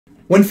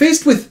When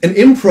faced with an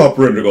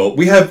improper integral,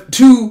 we have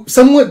two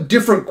somewhat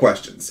different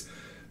questions.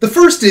 The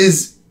first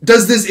is,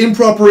 does this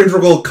improper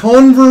integral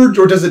converge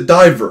or does it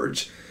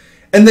diverge?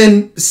 And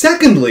then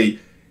secondly,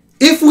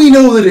 if we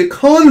know that it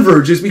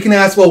converges, we can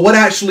ask, well, what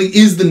actually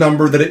is the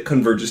number that it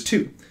converges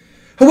to?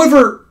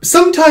 However,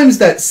 sometimes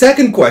that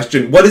second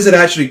question, what does it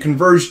actually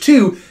converge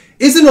to,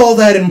 isn't all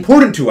that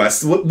important to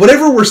us.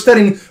 Whatever we're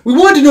studying, we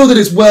want to know that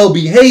it's well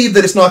behaved,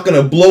 that it's not going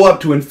to blow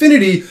up to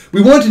infinity.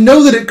 We want to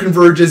know that it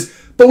converges,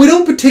 but we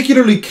don't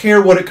particularly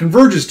care what it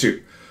converges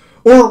to.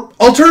 Or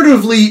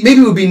alternatively,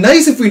 maybe it would be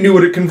nice if we knew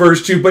what it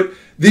converged to, but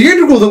the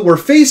integral that we're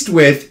faced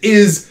with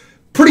is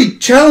pretty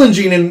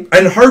challenging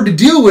and hard to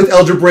deal with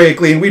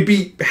algebraically, and we'd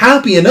be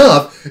happy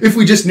enough if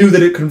we just knew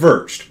that it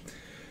converged.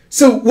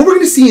 So what we're going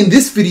to see in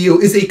this video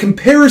is a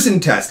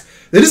comparison test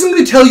that isn't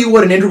going to tell you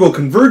what an integral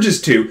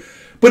converges to,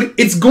 but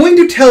it's going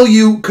to tell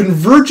you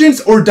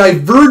convergence or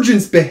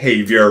divergence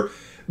behavior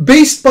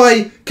based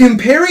by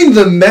comparing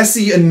the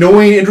messy,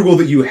 annoying integral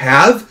that you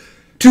have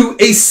to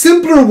a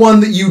simpler one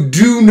that you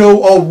do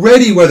know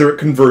already whether it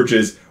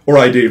converges or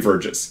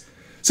diverges.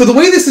 So the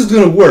way this is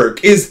going to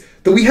work is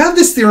that we have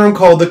this theorem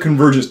called the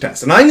convergence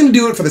test, and I'm going to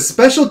do it for the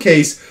special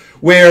case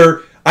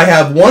where I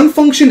have one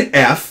function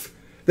f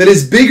that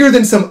is bigger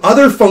than some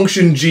other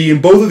function g,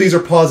 and both of these are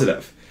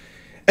positive.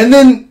 And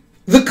then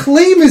the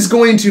claim is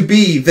going to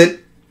be that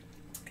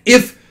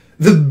if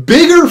the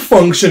bigger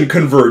function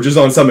converges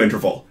on some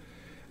interval,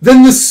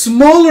 then the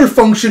smaller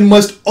function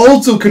must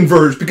also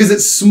converge because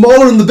it's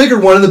smaller than the bigger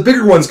one and the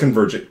bigger one's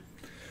converging.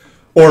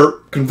 Or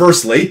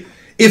conversely,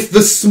 if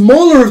the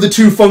smaller of the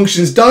two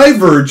functions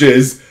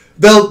diverges,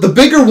 the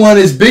bigger one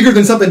is bigger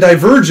than something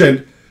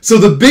divergent, so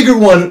the bigger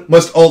one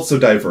must also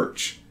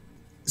diverge.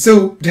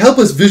 So to help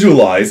us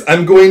visualize,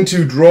 I'm going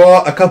to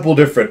draw a couple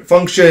different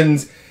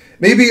functions.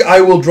 Maybe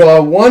I will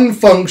draw one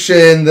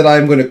function that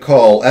I'm going to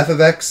call f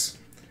of x.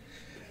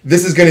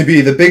 This is going to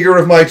be the bigger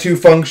of my two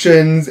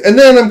functions, and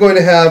then I'm going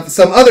to have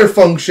some other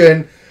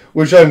function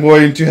which I'm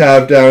going to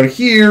have down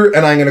here,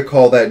 and I'm going to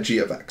call that g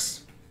of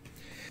x.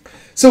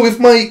 So if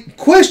my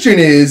question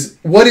is,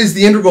 what is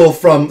the integral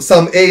from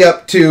some a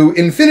up to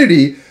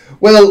infinity?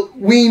 Well,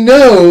 we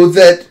know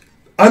that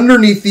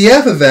underneath the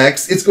f of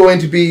x, it's going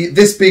to be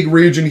this big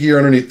region here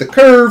underneath the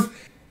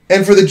curve,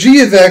 and for the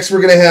g of x,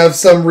 we're going to have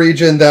some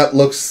region that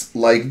looks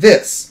like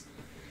this.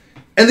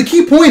 And the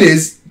key point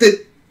is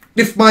that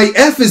if my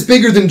f is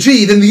bigger than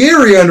g, then the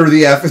area under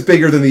the f is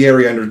bigger than the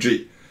area under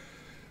g.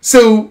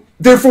 So,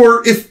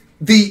 therefore, if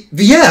the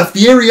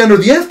area under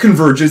the f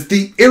converges,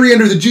 the area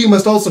under the g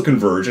must also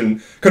converge.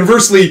 And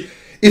conversely,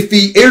 if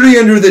the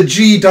area under the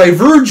g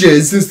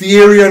diverges, since the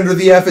area under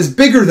the f is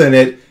bigger than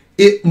it,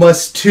 it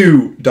must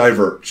too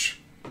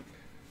diverge.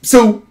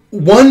 So,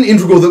 one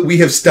integral that we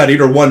have studied,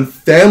 or one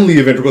family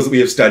of integrals that we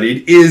have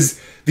studied, is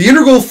the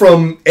integral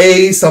from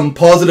a, some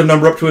positive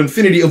number up to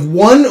infinity, of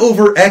 1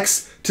 over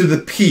x to the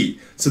p.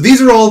 So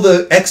these are all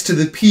the x to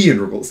the p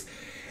integrals.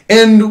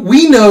 And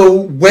we know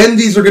when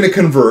these are going to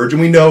converge,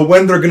 and we know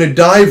when they're going to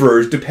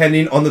diverge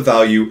depending on the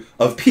value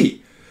of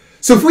p.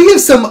 So if we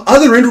have some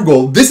other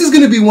integral, this is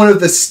going to be one of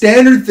the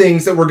standard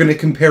things that we're going to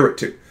compare it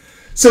to.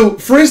 So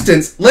for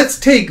instance, let's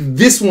take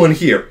this one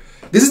here.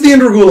 This is the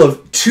integral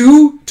of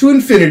 2 to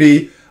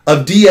infinity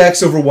of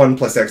dx over 1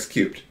 plus x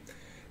cubed.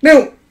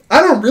 Now, I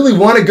don't really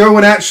want to go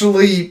and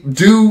actually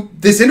do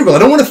this integral. I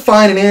don't want to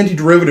find an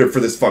antiderivative for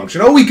this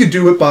function. Oh, we could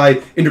do it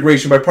by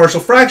integration by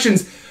partial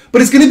fractions,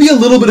 but it's going to be a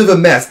little bit of a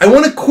mess. I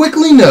want to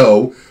quickly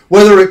know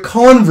whether it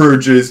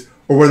converges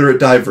or whether it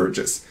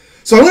diverges.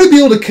 So I want to be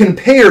able to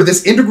compare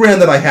this integrand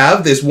that I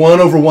have, this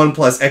 1 over 1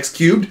 plus x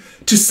cubed,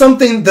 to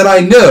something that I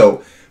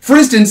know. For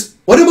instance,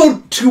 what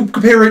about to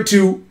compare it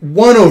to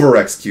 1 over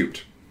x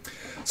cubed?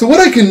 So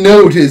what I can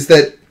note is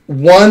that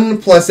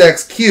 1 plus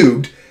x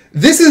cubed,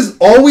 this is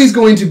always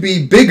going to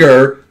be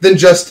bigger than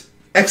just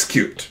x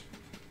cubed.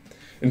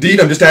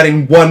 Indeed, I'm just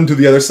adding 1 to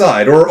the other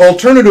side. Or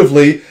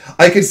alternatively,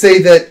 I could say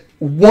that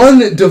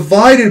 1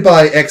 divided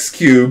by x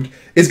cubed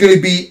is going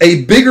to be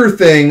a bigger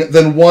thing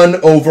than 1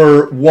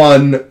 over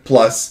 1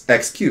 plus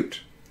x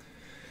cubed.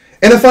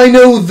 And if I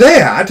know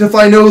that, if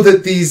I know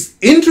that these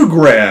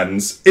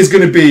integrands is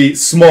going to be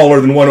smaller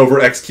than 1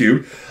 over x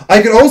cubed,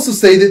 I can also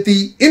say that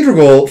the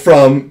integral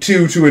from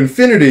 2 to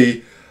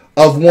infinity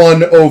of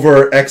 1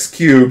 over x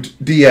cubed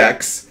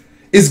dx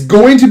is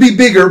going to be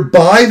bigger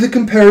by the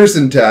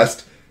comparison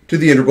test to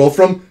the integral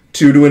from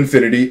 2 to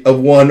infinity of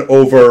 1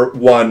 over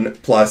 1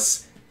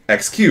 plus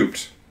x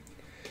cubed.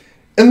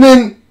 And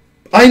then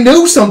I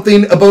know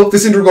something about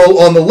this integral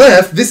on the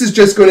left. This is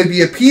just going to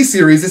be a p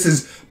series. This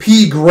is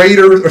p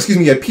greater, or excuse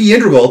me, a p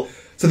integral.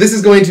 So this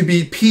is going to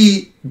be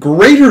p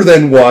greater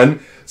than 1.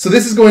 So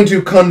this is going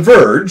to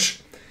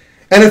converge.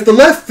 And if the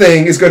left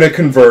thing is going to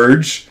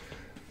converge,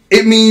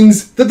 it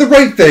means that the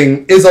right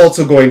thing is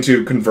also going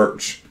to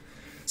converge.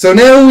 So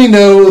now we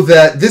know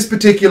that this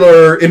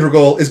particular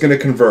integral is going to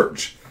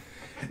converge.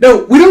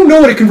 Now, we don't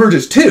know what it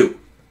converges to.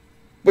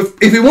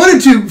 If we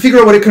wanted to figure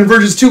out what it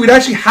converges to, we'd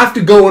actually have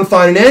to go and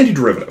find an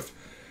antiderivative.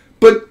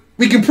 But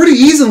we can pretty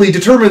easily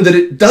determine that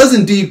it does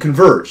indeed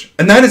converge,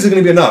 and that is going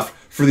to be enough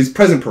for these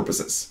present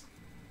purposes.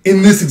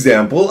 In this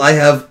example, I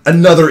have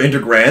another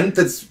integrand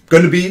that's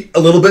going to be a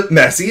little bit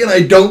messy, and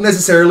I don't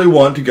necessarily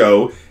want to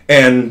go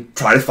and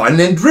try to find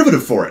an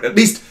antiderivative for it. At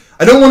least,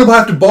 I don't want to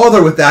have to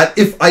bother with that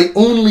if I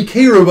only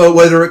care about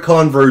whether it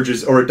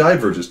converges or it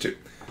diverges to.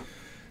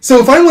 So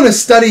if I want to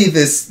study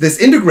this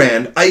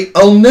integrand,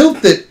 I'll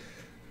note that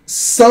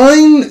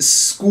sine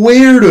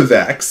squared of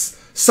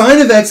x, sine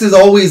of x is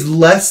always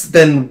less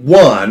than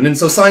 1, and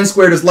so sine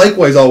squared is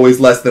likewise always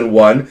less than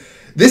 1.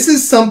 This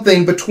is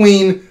something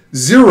between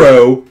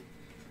 0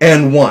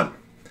 and 1.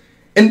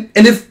 And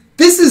if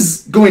this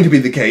is going to be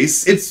the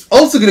case, it's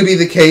also going to be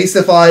the case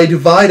if I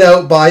divide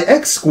out by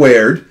x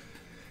squared,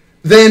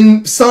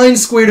 then sine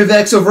squared of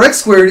x over x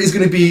squared is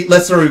going to be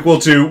less than or equal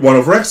to 1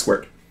 over x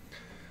squared.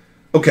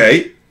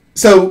 Okay,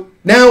 so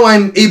now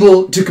I'm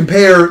able to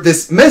compare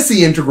this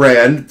messy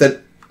integrand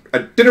that I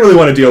didn't really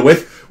want to deal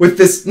with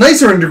this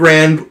nicer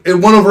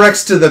integrand, 1 over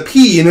x to the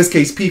p, in this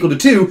case p equal to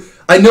 2.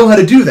 I know how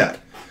to do that.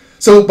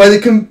 So by the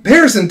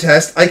comparison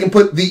test, I can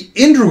put the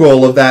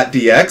integral of that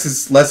dx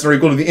is less than or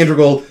equal to the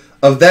integral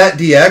of that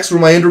dx, where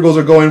my integrals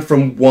are going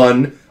from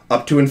 1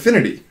 up to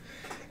infinity.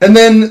 And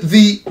then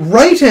the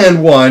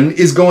right-hand one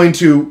is going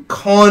to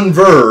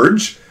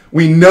converge.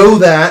 We know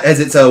that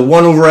as it's a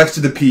 1 over x to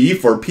the p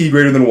for p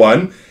greater than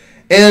 1.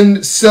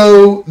 And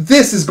so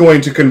this is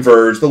going to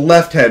converge. The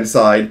left-hand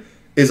side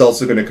is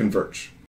also going to converge.